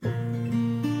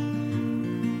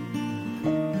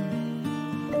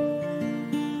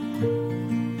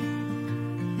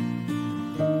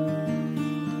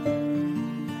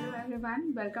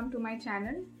welcome to my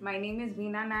channel. My name is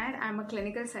Veena Nair. I'm a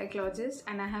clinical psychologist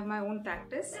and I have my own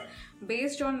practice.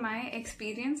 Based on my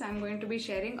experience, I'm going to be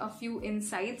sharing a few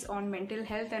insights on mental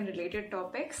health and related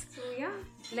topics. So yeah,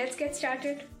 let's get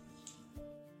started.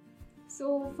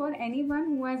 So for anyone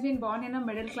who has been born in a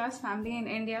middle class family in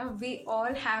India, we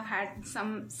all have had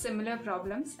some similar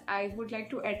problems. I would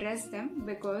like to address them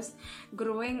because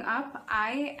growing up,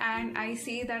 I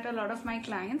see that a lot of my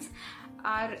clients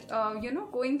are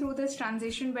going through this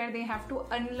transition where they have to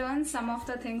unlearn some of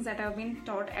the things that have been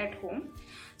taught at home.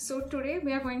 So today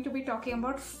we are going to be talking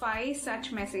about 5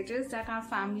 such messages that our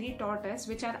family taught us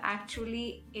which are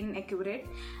actually inaccurate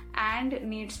and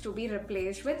needs to be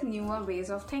replaced with newer ways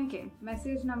of thinking.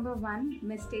 Message number 1,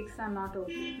 mistakes are not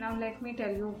okay. Now let me tell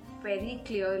you very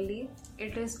clearly,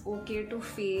 it is okay to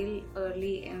fail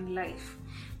early in life.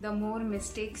 The more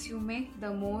mistakes you make,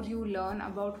 the more you learn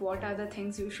about what are the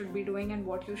things you should be doing and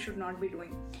what you should not be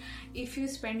doing. If you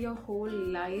spend your whole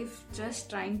life just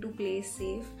trying to play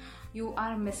safe, you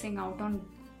are missing out on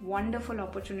wonderful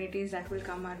opportunities that will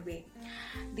come our way.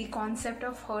 The concept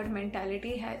of herd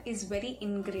mentality is very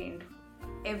ingrained.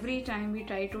 Every time we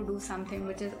try to do something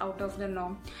which is out of the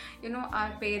norm,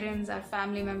 our parents, our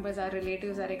family members, our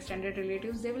relatives, our extended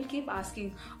relatives, they will keep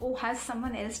asking, oh, has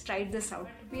someone else tried this out?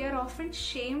 We are often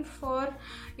shamed for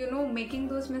making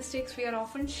those mistakes. We are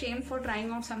often shamed for trying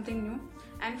out something new,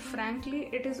 and frankly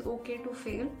it is okay to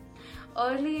fail.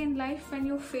 Early in life, when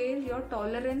you fail, your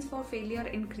tolerance for failure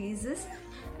increases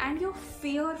and your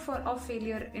fear of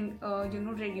failure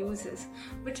reduces,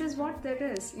 which is what that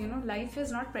is. Life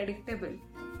is not predictable,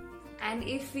 and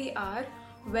if we are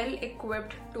well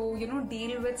equipped to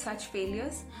deal with such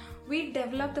failures, we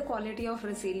develop the quality of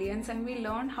resilience and we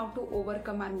learn how to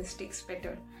overcome our mistakes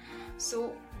better.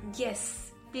 So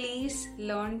yes, please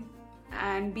learn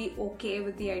and be okay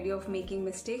with the idea of making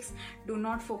mistakes. Do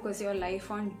not focus your life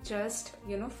on just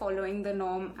following the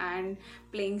norm and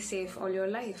playing safe all your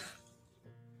life.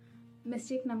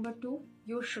 Mistake number 2,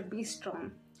 you should be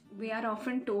strong. We are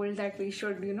often told that we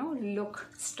should look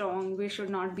strong, we should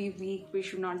not be weak, we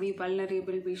should not be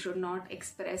vulnerable, we should not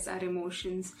express our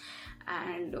emotions,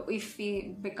 and if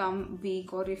we become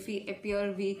weak or if we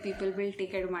appear weak, people will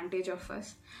take advantage of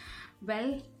us.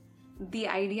 Well, the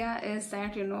idea is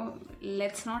that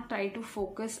let's not try to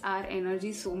focus our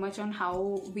energy so much on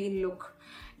how we look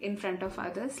in front of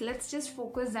others. Let's just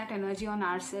focus that energy on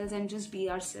ourselves and just be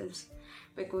ourselves.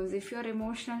 Because if you're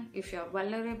emotional, if you're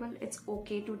vulnerable, it's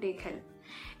okay to take help.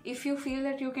 If you feel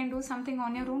that you can do something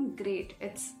on your own, great,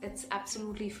 it's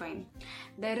absolutely fine.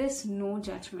 There is no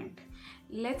judgment.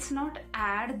 Let's not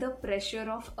add the pressure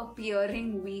of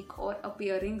appearing weak or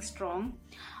appearing strong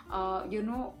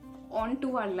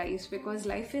onto our lives, because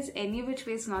life is any which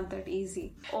way is not that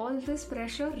easy. All this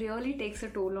pressure really takes a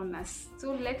toll on us.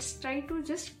 So let's try to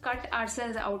just cut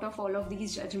ourselves out of all of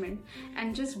these judgment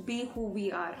and just be who we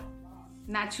are,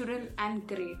 natural and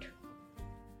great.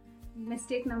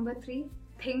 Mistake number 3,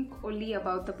 think only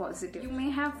about the positive. You may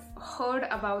have heard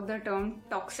about the term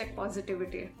toxic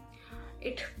positivity.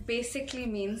 It basically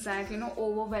means that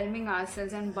overwhelming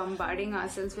ourselves and bombarding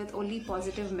ourselves with only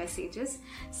positive messages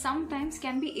sometimes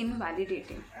can be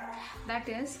invalidating. That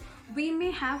is, we may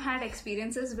have had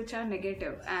experiences which are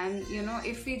negative, and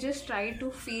if we just try to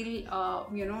feel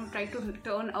try to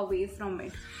turn away from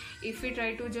it, if we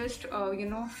try to just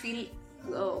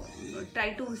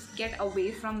try to get away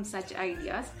from such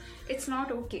ideas, it's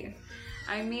not okay.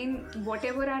 I mean,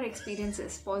 whatever our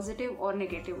experiences, positive or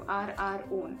negative, are our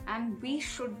own, and we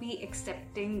should be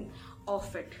accepting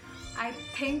of it. I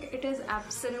think it is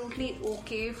absolutely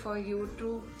okay for you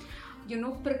to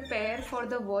prepare for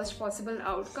the worst possible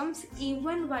outcomes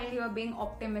even while you are being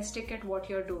optimistic at what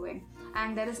you're doing,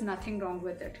 and there is nothing wrong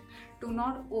with it. Do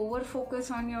not over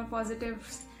focus on your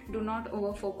positives, do not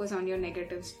over focus on your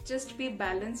negatives. Just be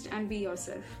balanced and be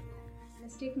yourself.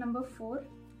 Mistake number 4,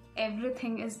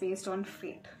 everything is based on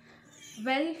fate.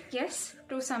 Well, yes,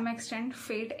 to some extent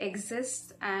fate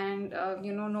exists, and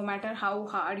no matter how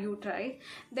hard you try,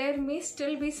 there may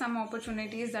still be some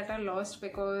opportunities that are lost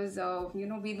because we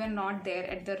were not there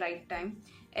at the right time,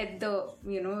 at the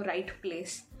right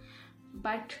place.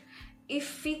 But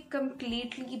if we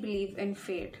completely believe in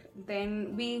fate,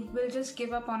 then we will just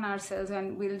give up on ourselves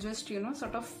and we'll just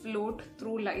sort of float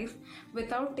through life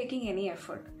without taking any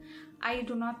effort. I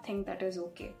do not think that is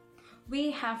okay.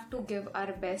 We have to give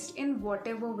our best in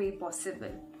whatever way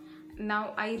possible.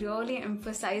 Now, I really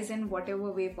emphasize in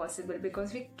whatever way possible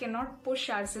because we cannot push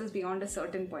ourselves beyond a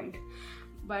certain point.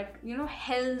 But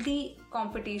healthy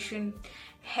competition,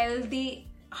 healthy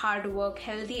hard work,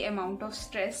 healthy amount of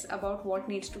stress about what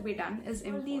needs to be done is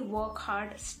important. Work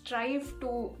hard, strive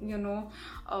to,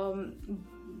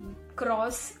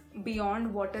 cross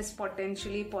beyond what is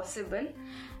potentially possible,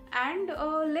 and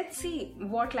let's see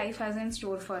what life has in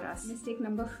store for us. Mistake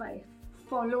number 5: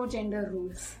 follow gender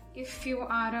rules. If you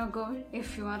are a girl,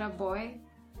 if you are a boy,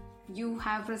 you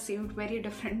have received very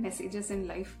different messages in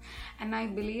life, and I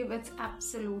believe it's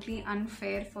absolutely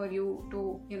unfair for you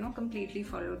to completely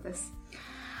follow this.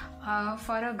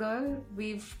 For a girl,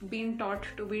 we've been taught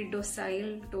to be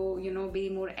docile, to be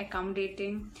more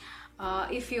accommodating.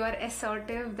 If you are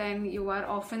assertive, then you are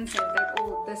often said that,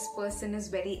 oh, this person is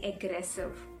very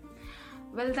aggressive.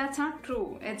 Well, that's not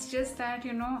true. It's just that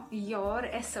your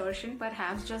assertion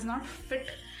perhaps does not fit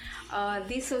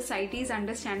the society's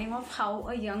understanding of how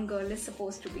a young girl is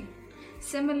supposed to be.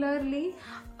 Similarly,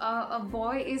 a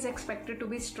boy is expected to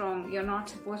be strong. You're not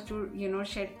supposed to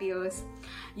shed tears.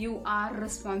 You are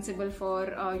responsible for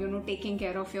taking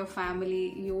care of your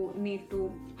family. You need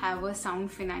to have a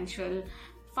sound financial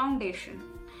foundation.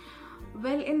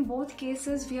 Well, in both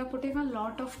cases, we are putting a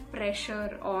lot of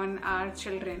pressure on our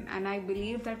children, and I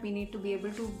believe that we need to be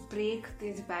able to break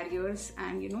these barriers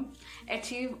and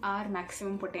achieve our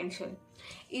maximum potential.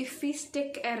 If we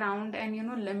stick around and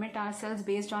limit ourselves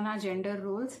based on our gender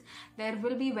roles, there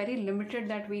will be very limited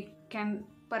that we can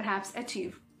perhaps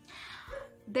achieve.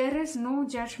 There is no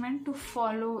judgment to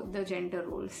follow the gender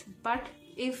roles, but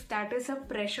if that is a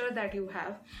pressure that you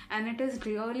have and it is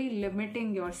really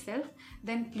limiting yourself,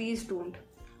 then please don't.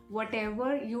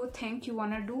 Whatever you think you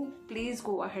want to do, please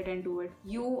go ahead and do it.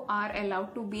 You are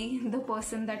allowed to be the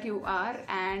person that you are,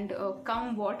 and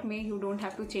come what may, you don't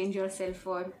have to change yourself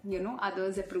for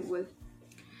others' approval.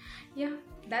 Yeah,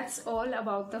 that's all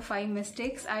about the 5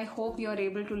 mistakes. I hope you're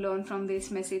able to learn from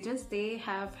these messages. They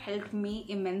have helped me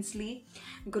immensely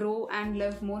grow and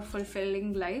live more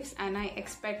fulfilling lives, and I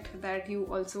expect that you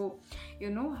also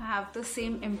have the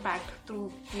same impact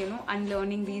through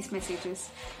unlearning these messages.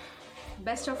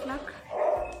 Best of luck.